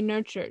needs to be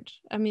nurtured.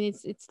 I mean,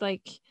 it's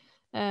like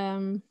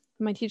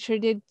my teacher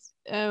did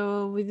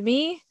with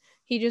me.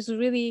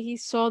 He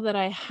saw that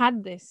I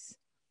had this,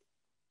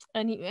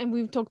 and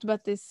we've talked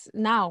about this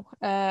now,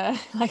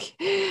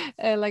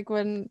 like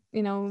when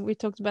we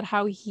talked about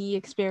how he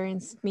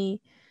experienced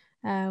me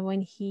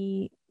when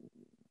he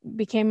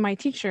became my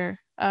teacher.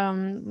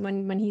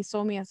 When he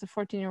saw me as a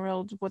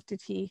 14-year-old, what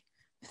did he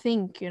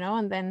think?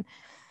 And then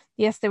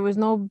yes, there was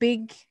no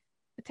big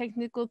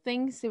technical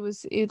things.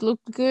 It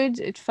looked good,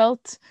 it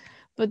felt,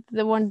 but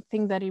the one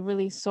thing that he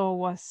really saw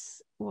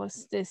was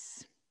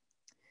this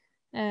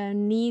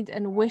need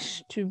and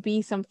wish to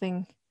be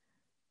something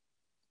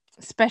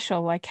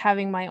special, like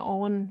having my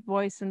own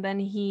voice. And then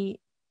he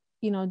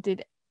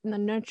did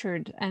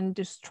nurtured and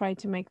just tried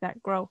to make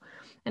that grow.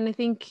 And I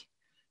think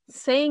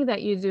saying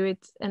that you do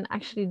it and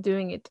actually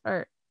doing it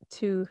are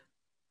two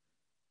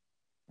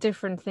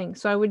different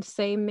things. So I would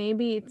say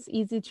maybe it's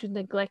easy to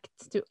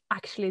neglect to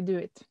actually do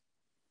it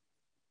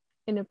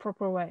in a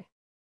proper way.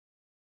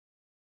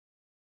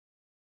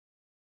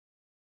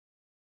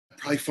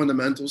 Probably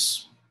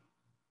fundamentals,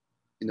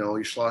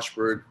 your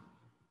Schlossberg,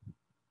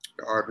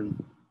 your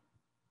Arben.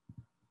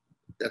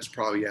 That's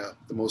probably,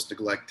 the most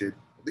neglected,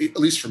 at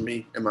least for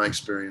me, in my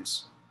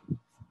experience.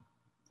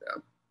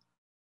 Yeah.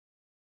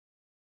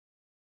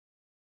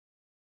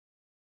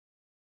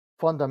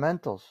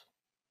 Fundamentals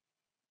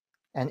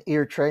and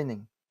ear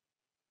training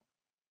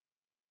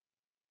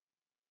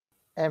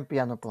and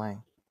piano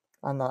playing.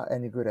 I'm not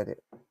any good at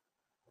it.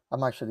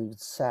 I'm actually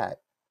sad,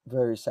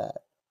 very sad.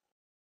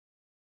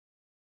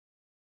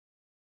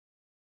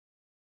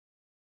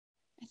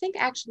 I think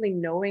actually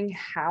knowing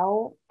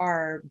how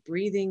our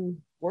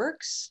breathing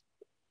works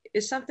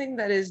is something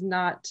that is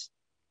not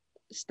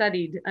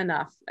studied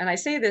enough. And I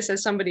say this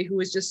as somebody who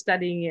is just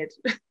studying it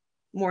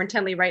more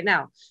intently right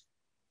now.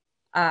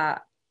 I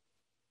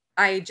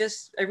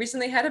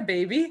recently had a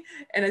baby,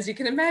 and as you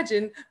can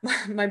imagine,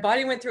 my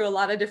body went through a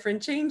lot of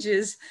different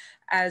changes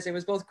as it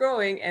was both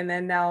growing and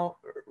then now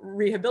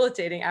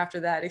rehabilitating after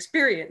that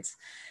experience.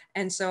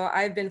 And so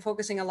I've been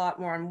focusing a lot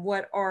more on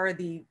what are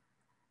the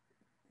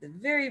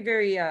very,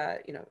 very,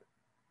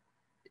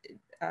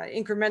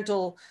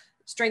 incremental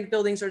strength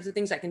building sorts of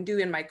things I can do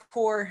in my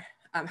core.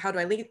 How do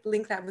I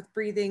link that with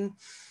breathing?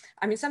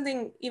 I mean,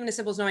 something even as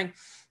simple as knowing,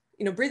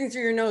 breathing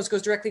through your nose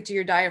goes directly to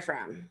your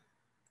diaphragm.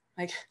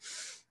 Like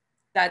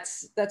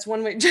that's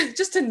one way,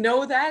 just to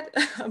know that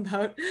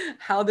about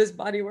how this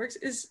body works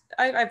is,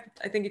 I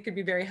think it could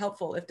be very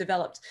helpful if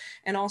developed.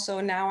 And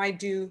also now I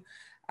do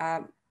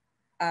an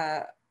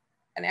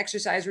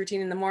exercise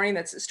routine in the morning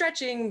that's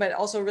stretching, but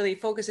also really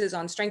focuses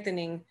on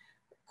strengthening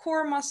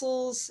core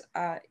muscles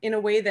in a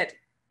way that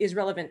is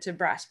relevant to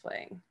brass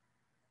playing,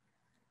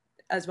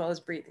 as well as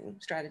breathing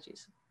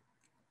strategies.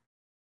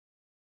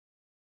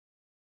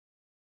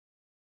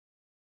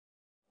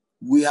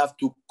 We have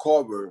to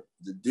cover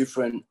the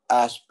different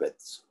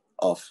aspects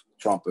of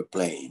trumpet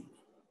playing.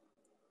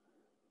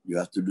 You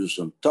have to do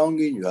some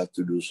tonguing, you have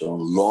to do some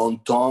long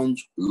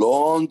tones.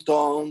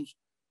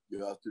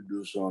 You have to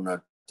do some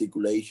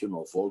articulation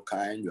of all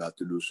kinds. You have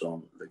to do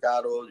some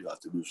legato, you have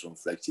to do some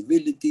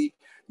flexibility.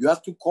 You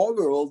have to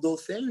cover all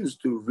those things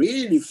to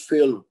really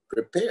feel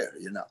prepared,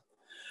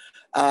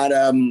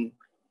 And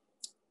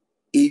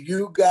if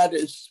you got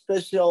a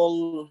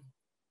special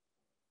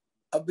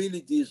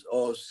abilities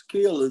or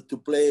skill to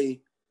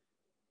play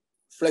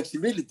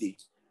flexibility,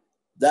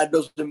 that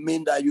doesn't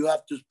mean that you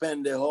have to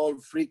spend the whole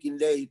freaking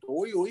day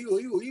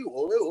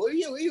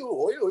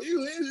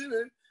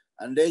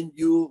and then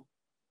you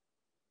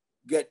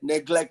get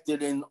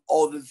neglected in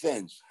other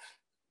things.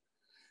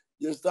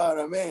 You start,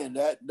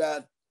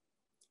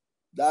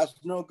 that's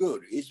no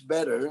good. It's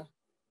better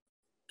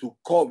to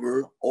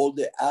cover all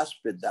the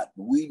aspects that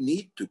we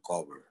need to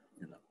cover.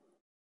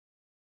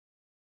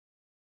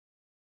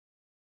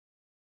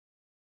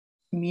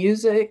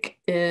 Music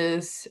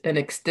is an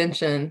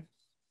extension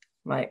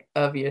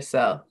of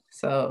yourself.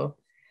 So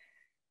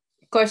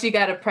of course you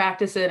got to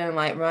practice it and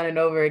run it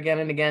over again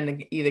and again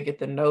to either get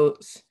the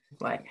notes,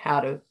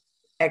 how to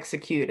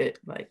execute it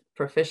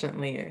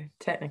proficiently or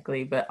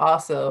technically, but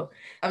also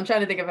I'm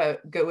trying to think of a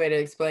good way to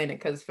explain it,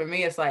 because for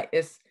me it's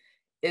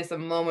a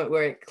moment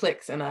where it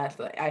clicks and I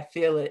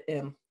feel it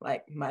in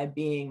my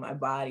being, my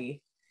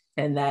body,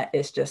 and that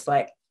it's just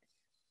I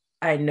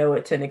know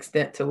it to an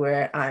extent to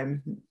where I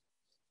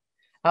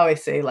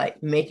always say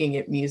making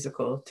it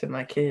musical to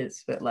my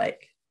kids, but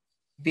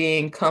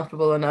being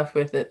comfortable enough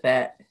with it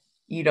that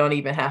you don't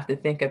even have to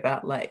think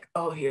about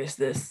oh, here's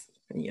this,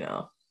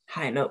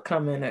 high note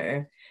coming,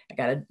 or I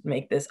got to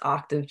make this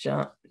octave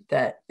jump.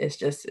 That it's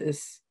just,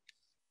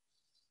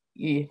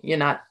 you're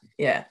not,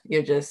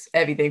 you're just,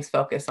 everything's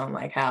focused on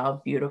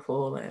how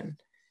beautiful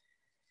and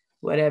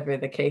whatever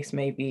the case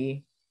may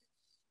be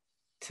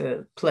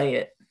to play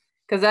it.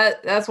 Because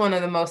that's one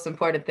of the most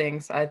important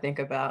things I think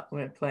about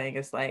when playing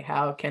is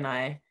how can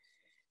I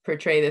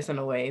portray this in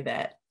a way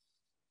that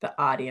the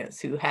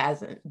audience who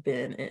hasn't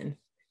been in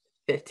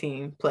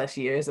 15 plus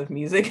years of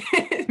music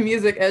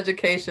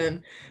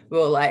education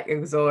will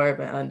absorb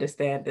and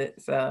understand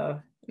it.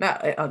 So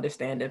not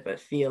understand it,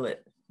 but feel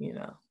it,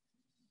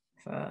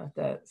 So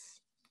that's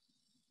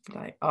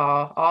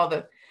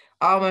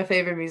all my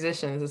favorite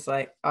musicians is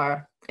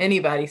are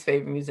anybody's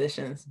favorite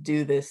musicians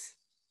do this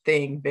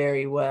thing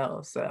very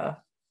well. So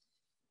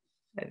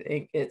I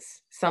think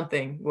it's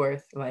something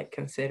worth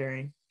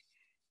considering.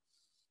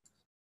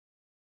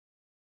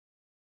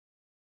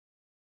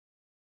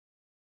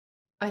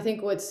 I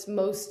think what's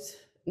most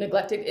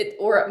neglected,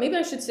 or maybe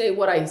I should say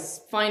what I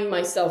find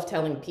myself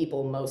telling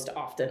people most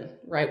often,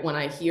 right, when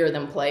I hear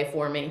them play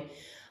for me,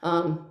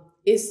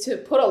 is to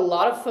put a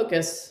lot of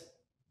focus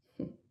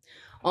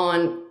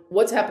on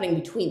what's happening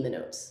between the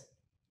notes,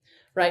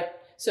 right?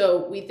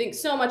 So we think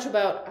so much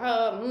about,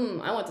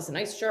 I want this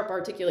nice sharp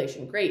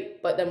articulation,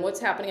 great, but then what's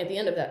happening at the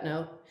end of that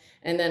note?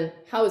 And then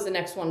how is the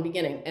next one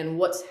beginning? And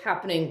what's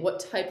happening, what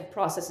type of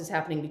process is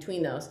happening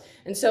between those?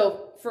 And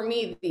so for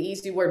me, the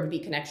easy word would be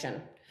connection,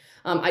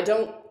 I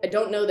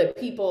don't know that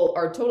people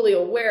are totally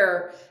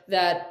aware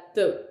that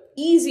the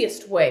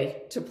easiest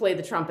way to play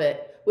the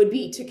trumpet would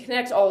be to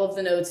connect all of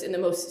the notes in the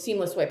most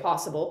seamless way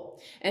possible.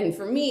 And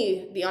for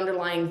me, the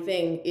underlying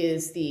thing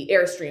is the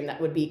airstream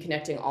that would be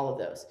connecting all of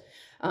those.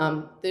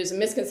 There's a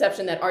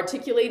misconception that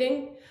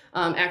articulating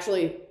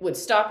actually would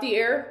stop the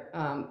air,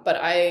 but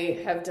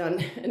I have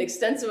done an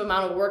extensive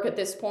amount of work at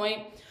this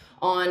point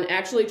on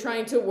actually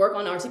trying to work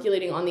on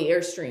articulating on the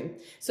airstream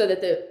so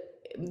that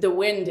the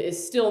wind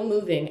is still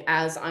moving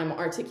as I'm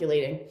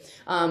articulating.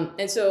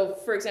 And so,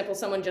 for example,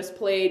 someone just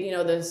played,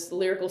 this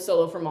lyrical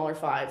solo from Mahler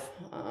 5.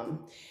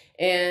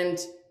 And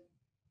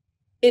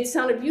it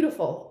sounded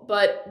beautiful,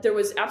 but there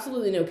was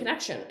absolutely no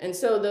connection. And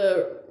so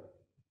the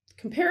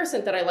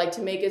comparison that I like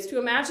to make is to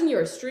imagine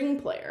you're a string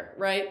player,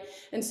 right?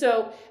 And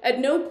so at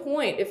no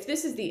point, if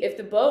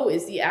the bow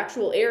is the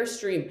actual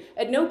airstream,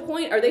 at no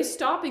point are they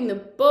stopping the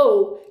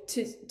bow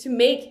to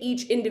make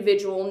each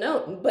individual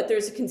note, but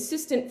there's a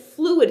consistent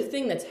fluid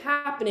thing that's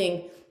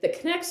happening that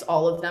connects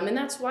all of them. And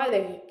that's why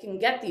they can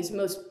get these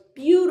most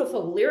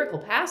beautiful lyrical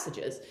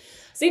passages.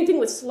 Same thing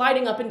with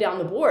sliding up and down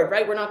the board,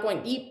 right? We're not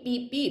going beep,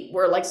 beep, beep.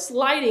 We're like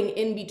sliding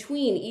in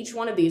between each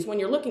one of these when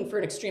you're looking for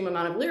an extreme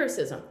amount of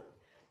lyricism.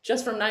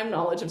 Just from my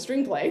knowledge of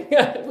string playing,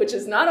 which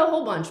is not a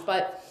whole bunch,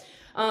 but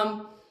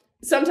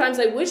sometimes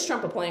I wish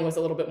trumpet playing was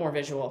a little bit more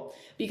visual,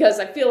 because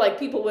I feel like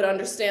people would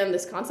understand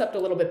this concept a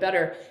little bit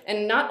better.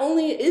 And not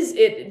only is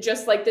it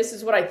just like, this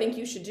is what I think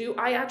you should do,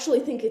 I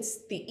actually think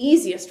it's the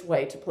easiest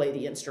way to play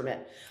the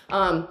instrument.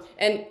 And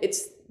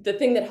it's the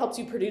thing that helps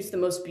you produce the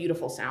most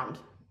beautiful sound.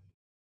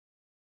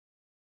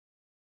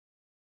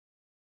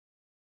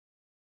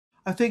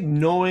 I think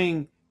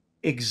knowing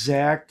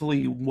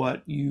exactly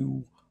what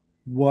you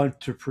want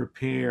to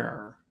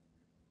prepare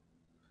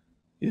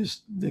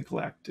is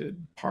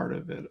neglected part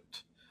of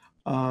it.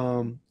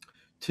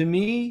 To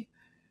me,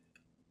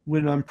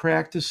 when I'm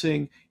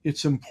practicing,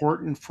 it's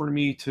important for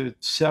me to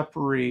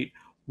separate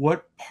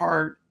what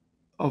part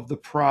of the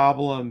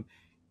problem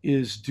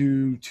is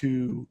due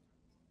to,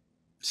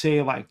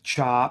 say, like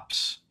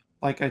chops,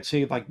 like I'd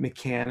say like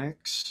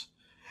mechanics,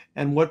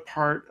 and what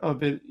part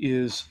of it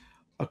is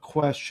a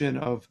question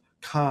of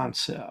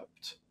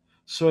concept.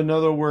 So in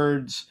other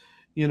words,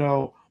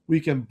 we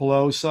can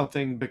blow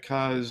something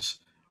because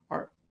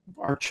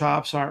our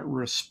chops aren't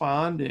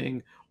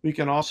responding. We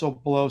can also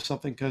blow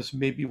something because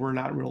maybe we're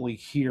not really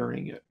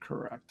hearing it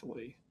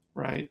correctly,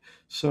 right?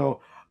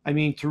 So,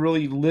 to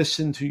really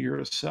listen to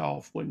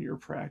yourself when you're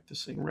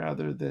practicing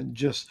rather than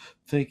just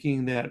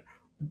thinking that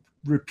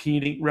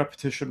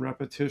repetition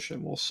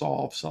will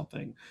solve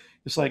something.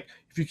 It's like,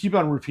 if you keep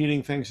on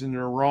repeating things and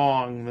they're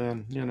wrong,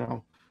 then,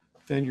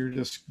 then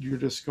you're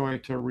just going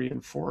to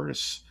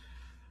reinforce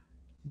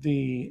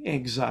the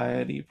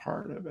anxiety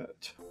part of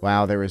it.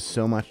 Wow, there is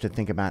so much to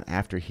think about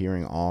after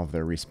hearing all of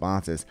their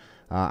responses.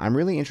 I'm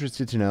really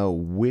interested to know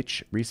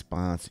which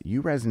response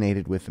you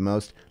resonated with the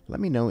most. Let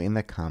me know in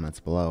the comments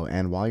below.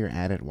 And while you're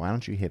at it, why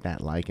don't you hit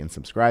that like and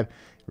subscribe?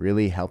 It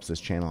really helps this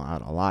channel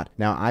out a lot.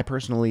 Now, I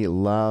personally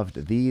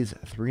loved these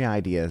 3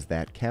 ideas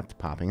that kept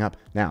popping up.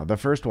 Now, the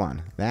first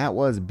one, that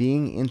was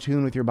being in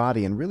tune with your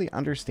body and really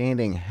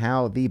understanding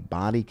how the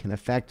body can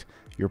affect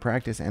your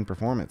practice and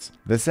performance.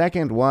 The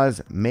second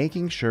was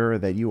making sure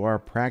that you are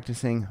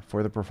practicing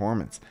for the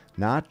performance,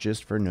 not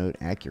just for note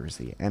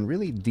accuracy, and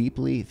really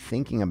deeply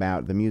thinking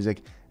about the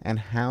music and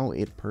how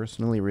it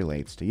personally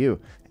relates to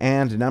you.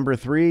 And number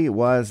 3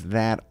 was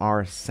that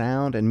our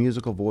sound and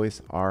musical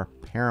voice are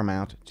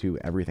paramount to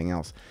everything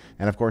else.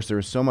 And of course, there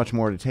is so much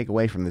more to take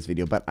away from this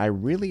video, but I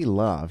really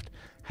loved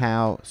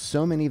how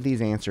so many of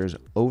these answers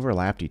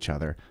overlapped each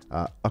other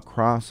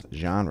across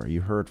genre.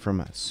 You heard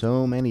from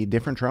so many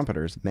different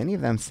trumpeters, many of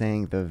them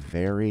saying the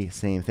very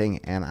same thing,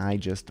 and I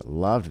just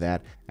loved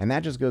that. And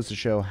that just goes to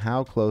show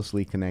how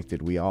closely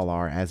connected we all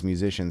are as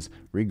musicians,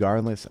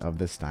 regardless of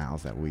the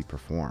styles that we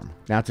perform.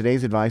 Now,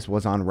 today's advice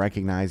was on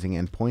recognizing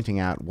and pointing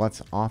out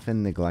what's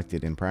often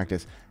neglected in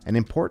practice, an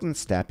important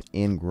step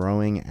in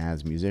growing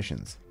as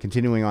musicians.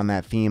 Continuing on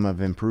that theme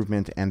of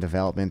improvement and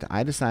development,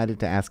 I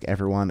decided to ask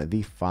everyone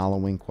the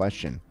following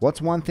question.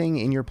 What's one thing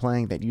in your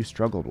playing that you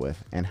struggled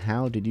with, and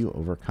how did you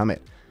overcome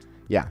it?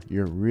 Yeah,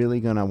 you're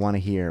really going to want to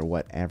hear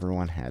what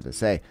everyone had to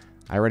say.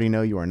 I already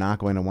know you are not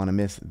going to want to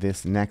miss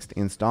this next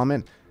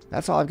installment.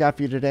 That's all I've got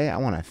for you today. I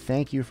want to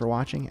thank you for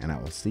watching, and I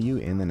will see you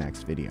in the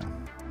next video.